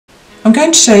I'm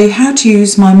going to show you how to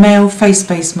use my male face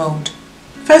base mould.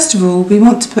 First of all, we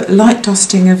want to put a light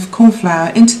dusting of corn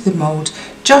flour into the mould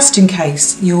just in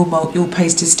case your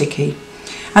paste is sticky.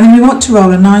 And then we want to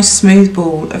roll a nice smooth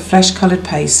ball of flesh coloured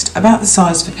paste about the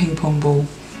size of a ping pong ball.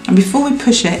 And before we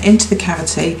push it into the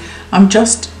cavity, I'm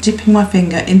just dipping my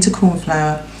finger into corn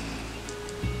flour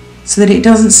so that it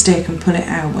doesn't stick and pull it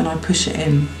out when I push it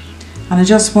in. And I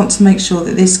just want to make sure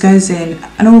that this goes in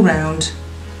and all round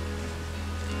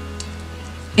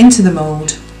into the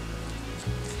mould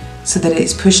so that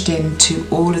it's pushed into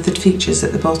all of the features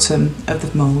at the bottom of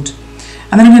the mould.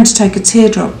 And then I'm going to take a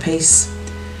teardrop piece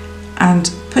and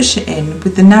push it in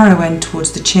with the narrow end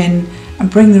towards the chin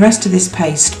and bring the rest of this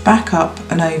paste back up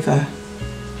and over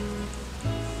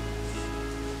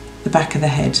the back of the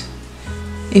head.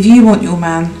 If you want your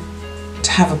man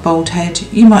to have a bald head,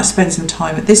 you might spend some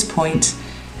time at this point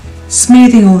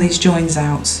smoothing all these joins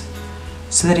out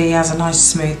so that he has a nice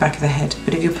smooth back of the head.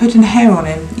 But if you're putting hair on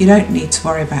him, you don't need to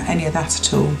worry about any of that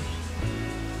at all.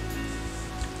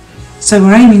 So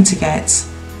we're aiming to get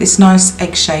this nice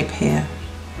egg shape here.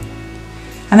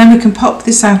 And then we can pop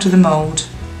this out of the mould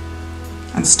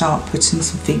and start putting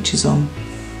some features on.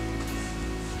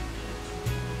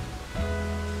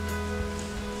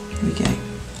 There we go.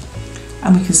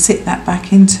 And we can sit that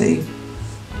back into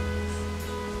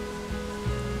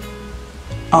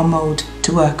our mould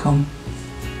to work on.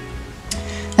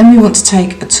 Then we want to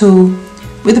take a tool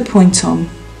with a point on,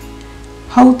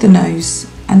 hold the nose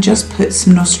and just put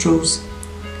some nostrils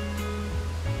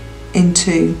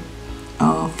into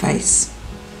our face,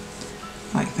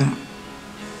 like that.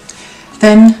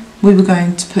 Then we were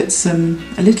going to put a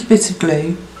little bit of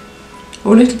glue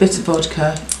or a little bit of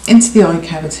vodka into the eye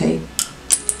cavity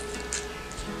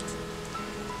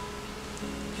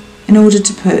in order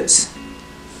to put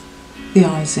the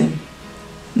eyes in.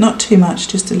 Not too much,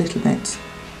 just a little bit.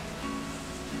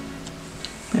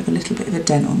 We have a little bit of a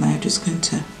dent on there, just going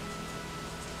to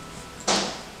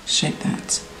shape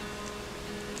that.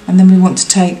 And then we want to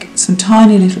take some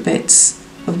tiny little bits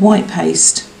of white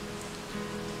paste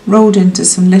rolled into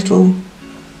some little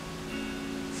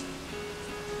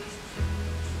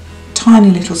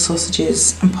tiny little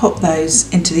sausages and pop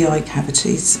those into the eye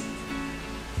cavities.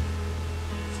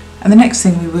 And the next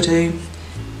thing we will do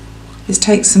is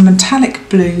take some metallic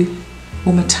blue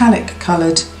or metallic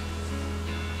coloured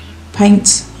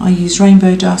paint. I use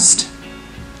rainbow dust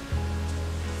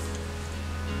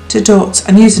to dot,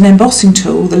 and use an embossing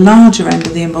tool, the larger end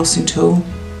of the embossing tool,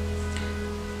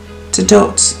 to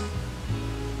dot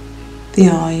the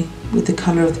eye with the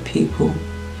colour of the pupil.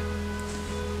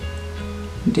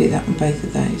 And do that on both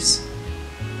of those,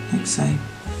 like so.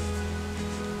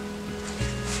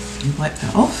 And wipe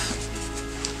that off.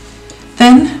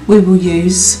 Then we will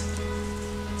use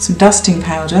some dusting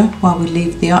powder while we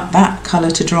leave that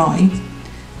colour to dry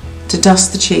to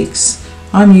dust the cheeks.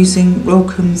 I'm using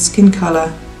Welcome Skin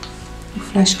Colour or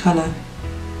Flesh Colour,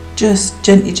 just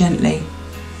gently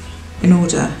in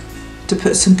order to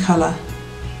put some colour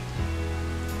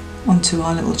onto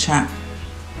our little chap,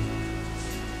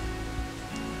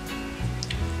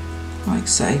 like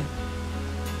so.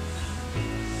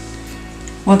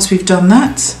 Once we've done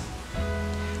that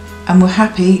and we're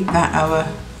happy that our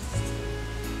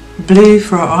blue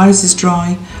for our eyes is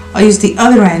dry, I use the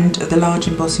other end of the large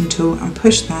embossing tool and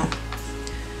push that,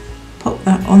 pop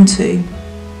that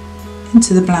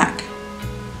into the black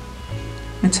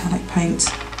metallic paint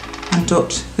and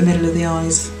dot the middle of the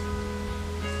eyes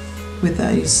with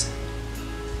those.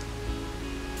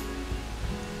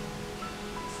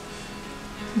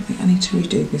 I think I need to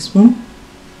redo this one.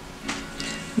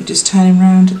 You just turn him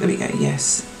round. There we go,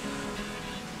 yes.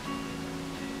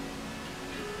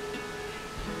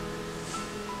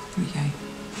 There we go.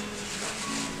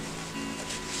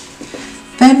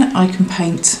 Then I can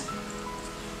paint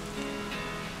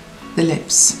the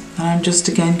lips. And I'm just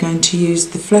again going to use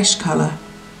the flesh colour,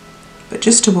 but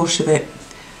just a wash of it,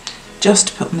 just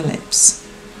to put on the lips.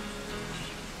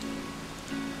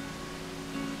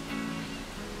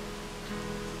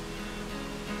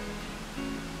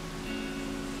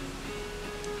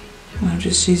 And I'm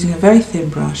just using a very thin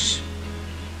brush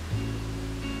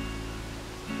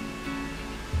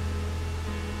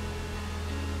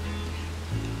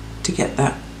to get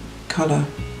that colour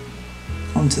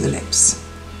onto the lips,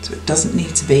 so it doesn't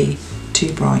need to be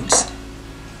too bright.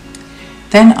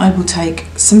 Then I will take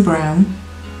some brown,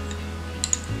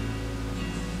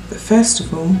 but first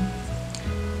of all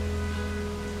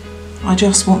I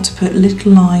just want to put a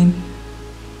little line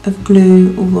of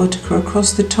glue or vodka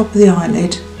across the top of the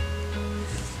eyelid,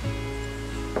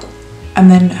 and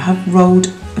then have rolled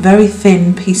a very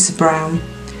thin piece of brown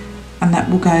and that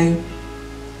will go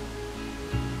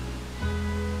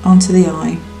onto the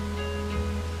eye.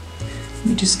 Let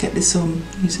me just get this on,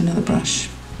 use another brush,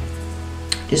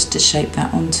 just to shape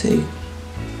that onto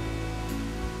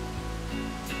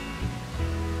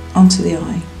the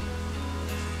eye.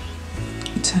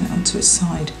 Turn it onto its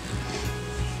side.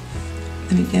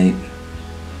 There we go.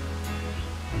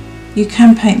 You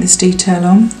can paint this detail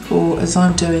on, or as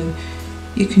I'm doing,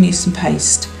 you can use some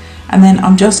paste. And then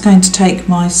I'm just going to take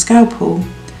my scalpel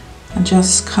and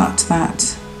just cut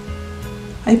that,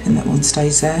 hoping that one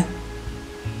stays there.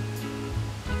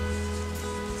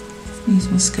 Use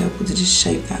my scalpel to just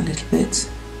shape that a little bit.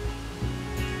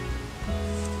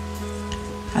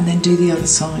 And then do the other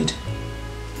side.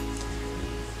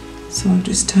 So I'll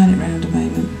just turn it around a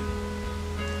moment.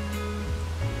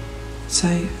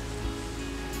 So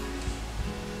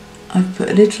I've put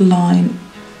a little line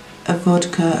of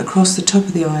vodka across the top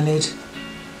of the eyelid.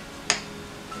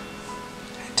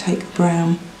 Take the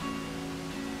brown,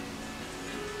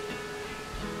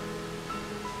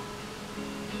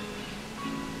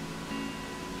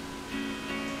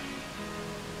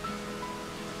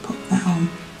 pop that on,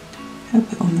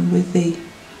 help it on with the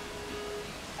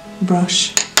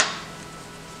brush,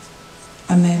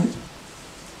 and then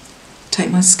take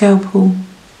my scalpel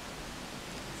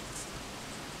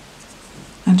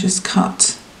and just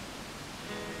cut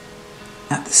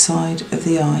at the side of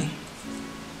the eye.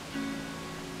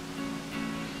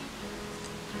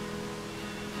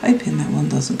 Hoping that one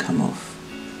doesn't come off.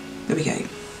 There we go.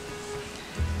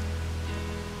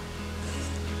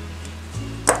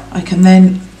 I can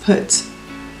then put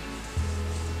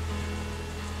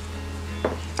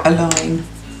a line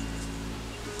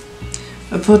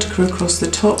of vodka across the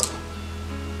top,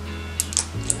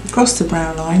 across the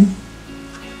brow line,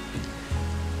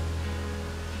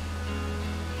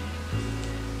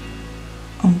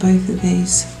 on both of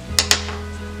these.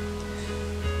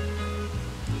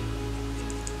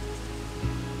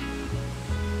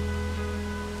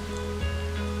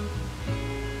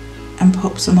 And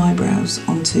pop some eyebrows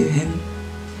onto him.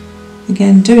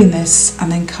 Again, doing this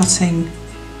and then cutting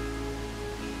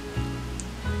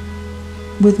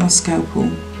with my scalpel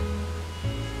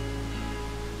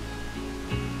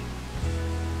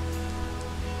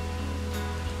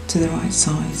to the right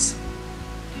size.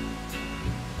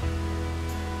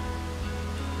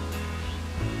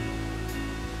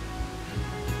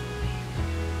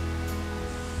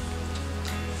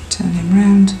 Turn him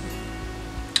round,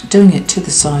 doing it to the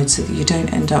side so that you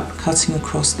don't end up cutting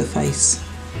across the face.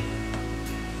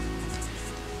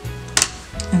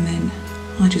 And then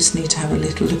I just need to have a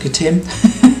little look at him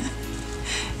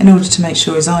in order to make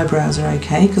sure his eyebrows are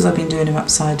okay, because I've been doing him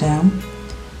upside down.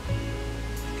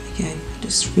 Okay,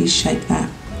 just reshape that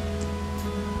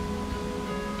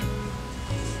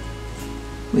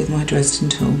with my Dresden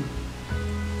tool.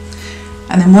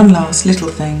 And then one last little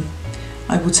thing,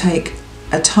 I will take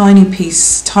a tiny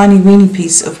weeny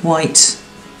piece of white,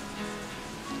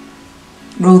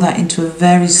 roll that into a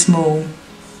very small,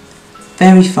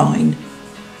 very fine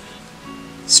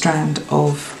strand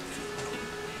of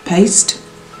paste,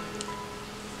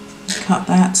 cut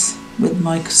that with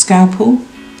my scalpel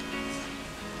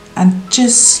and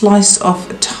just slice off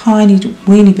a tiny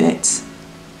weeny bit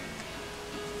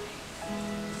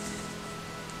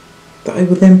that I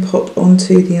will then pop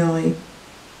onto the eye.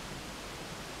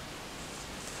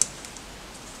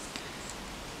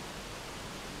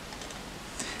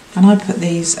 And I put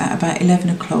these at about 11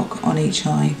 o'clock on each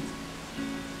eye.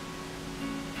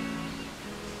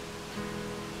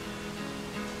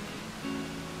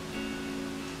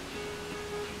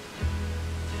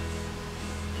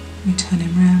 Let me turn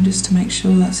him round just to make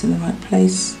sure that's in the right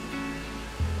place.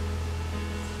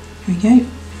 There we go.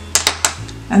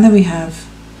 And there we have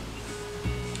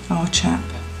our chap.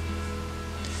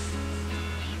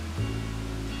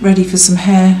 Ready for some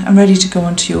hair and ready to go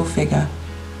onto your figure.